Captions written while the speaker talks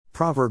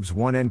Proverbs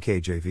 1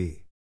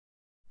 NKJV.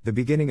 The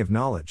beginning of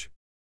knowledge.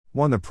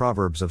 1. The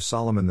Proverbs of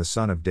Solomon the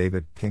son of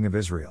David, king of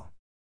Israel.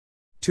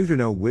 2. To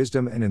know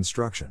wisdom and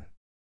instruction.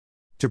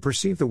 To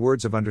perceive the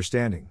words of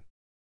understanding.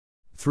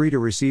 3. To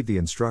receive the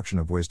instruction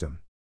of wisdom.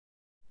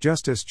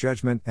 Justice,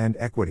 judgment, and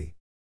equity.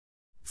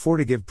 4.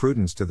 To give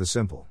prudence to the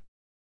simple.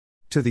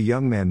 To the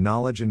young man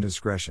knowledge and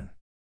discretion.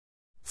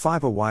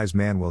 5. A wise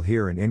man will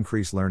hear and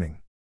increase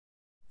learning.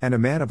 And a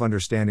man of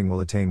understanding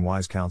will attain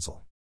wise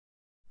counsel.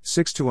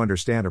 6. To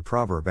understand a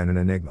proverb and an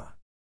enigma.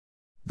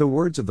 The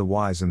words of the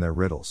wise and their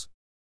riddles.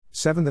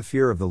 7. The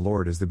fear of the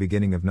Lord is the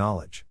beginning of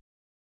knowledge.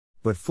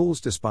 But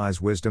fools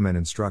despise wisdom and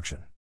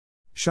instruction.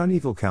 Shun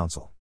evil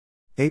counsel.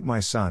 8.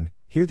 My son,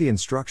 hear the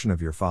instruction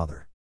of your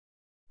father.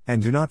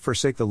 And do not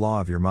forsake the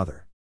law of your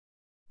mother.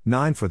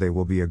 9. For they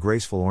will be a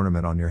graceful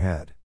ornament on your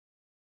head.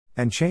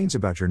 And chains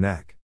about your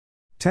neck.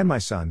 10. My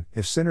son,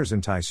 if sinners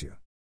entice you,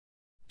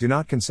 do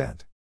not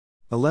consent.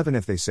 11.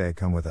 If they say,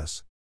 come with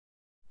us,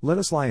 let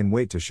us lie in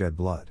wait to shed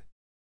blood.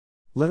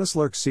 Let us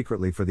lurk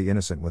secretly for the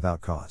innocent without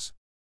cause.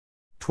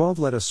 12.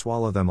 Let us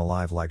swallow them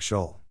alive like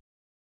Sheol,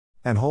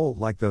 and whole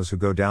like those who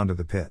go down to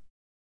the pit.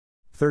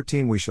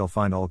 13. We shall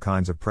find all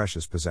kinds of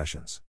precious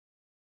possessions.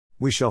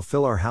 We shall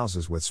fill our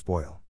houses with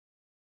spoil.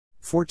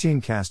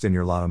 14. Cast in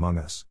your lot among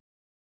us.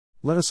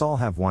 Let us all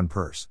have one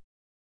purse.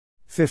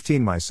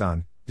 15. My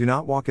son, do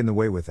not walk in the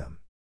way with them.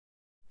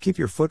 Keep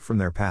your foot from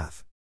their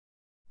path.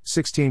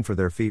 16. For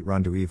their feet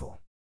run to evil,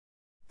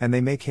 and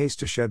they make haste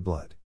to shed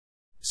blood.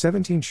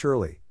 17.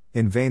 Surely,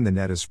 in vain the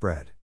net is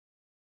spread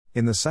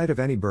in the sight of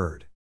any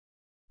bird.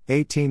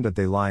 18. But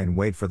they lie in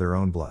wait for their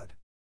own blood.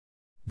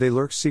 They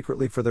lurk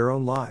secretly for their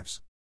own lives.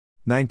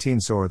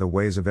 19. So are the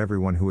ways of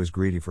everyone who is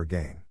greedy for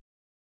gain.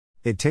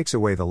 It takes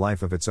away the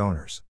life of its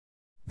owners.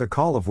 The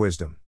call of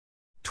wisdom.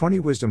 20.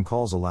 Wisdom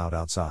calls aloud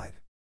outside.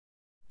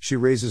 She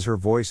raises her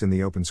voice in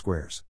the open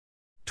squares.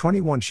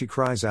 21. She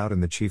cries out in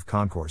the chief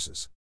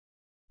concourses.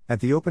 At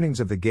the openings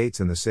of the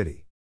gates in the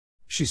city.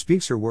 She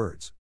speaks her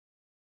words.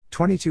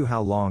 22.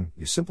 How long,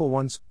 you simple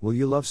ones, will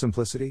you love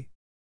simplicity?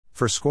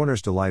 For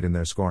scorners delight in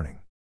their scorning,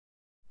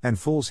 and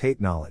fools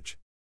hate knowledge.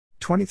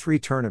 23.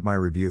 Turn at my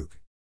rebuke.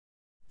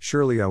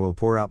 Surely I will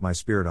pour out my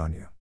spirit on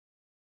you.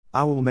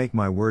 I will make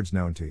my words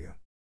known to you.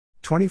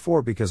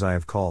 24. Because I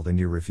have called and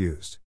you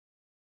refused.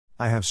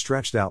 I have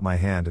stretched out my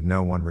hand and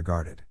no one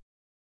regarded.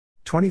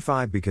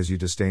 25. Because you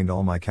disdained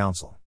all my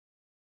counsel,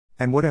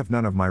 and would have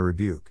none of my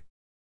rebuke.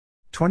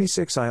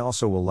 26. I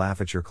also will laugh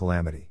at your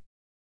calamity.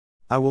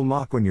 I will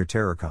mock when your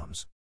terror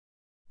comes.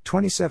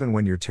 27.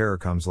 When your terror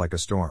comes like a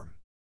storm,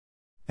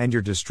 and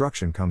your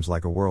destruction comes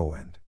like a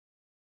whirlwind.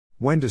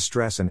 When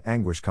distress and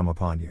anguish come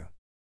upon you.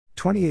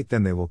 28.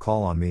 Then they will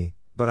call on me,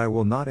 but I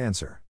will not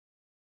answer.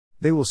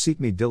 They will seek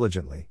me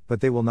diligently, but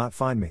they will not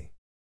find me.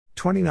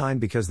 29.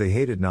 Because they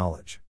hated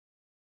knowledge,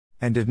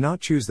 and did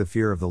not choose the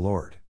fear of the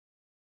Lord.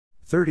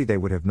 30. They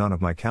would have none of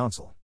my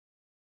counsel,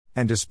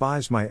 and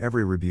despised my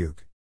every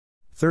rebuke.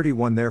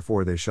 31.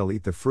 Therefore they shall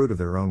eat the fruit of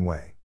their own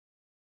way,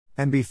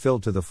 and be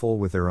filled to the full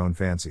with their own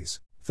fancies.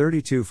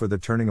 32. For the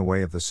turning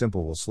away of the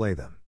simple will slay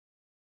them,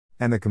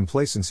 and the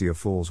complacency of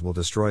fools will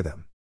destroy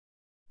them.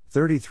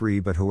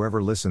 33. But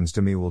whoever listens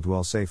to me will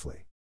dwell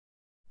safely,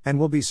 and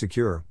will be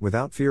secure,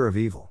 without fear of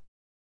evil.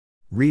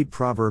 Read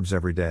Proverbs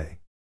every day.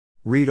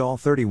 Read all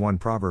 31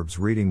 Proverbs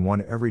reading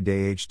one every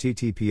day.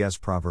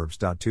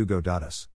 https://proverbs.togo.us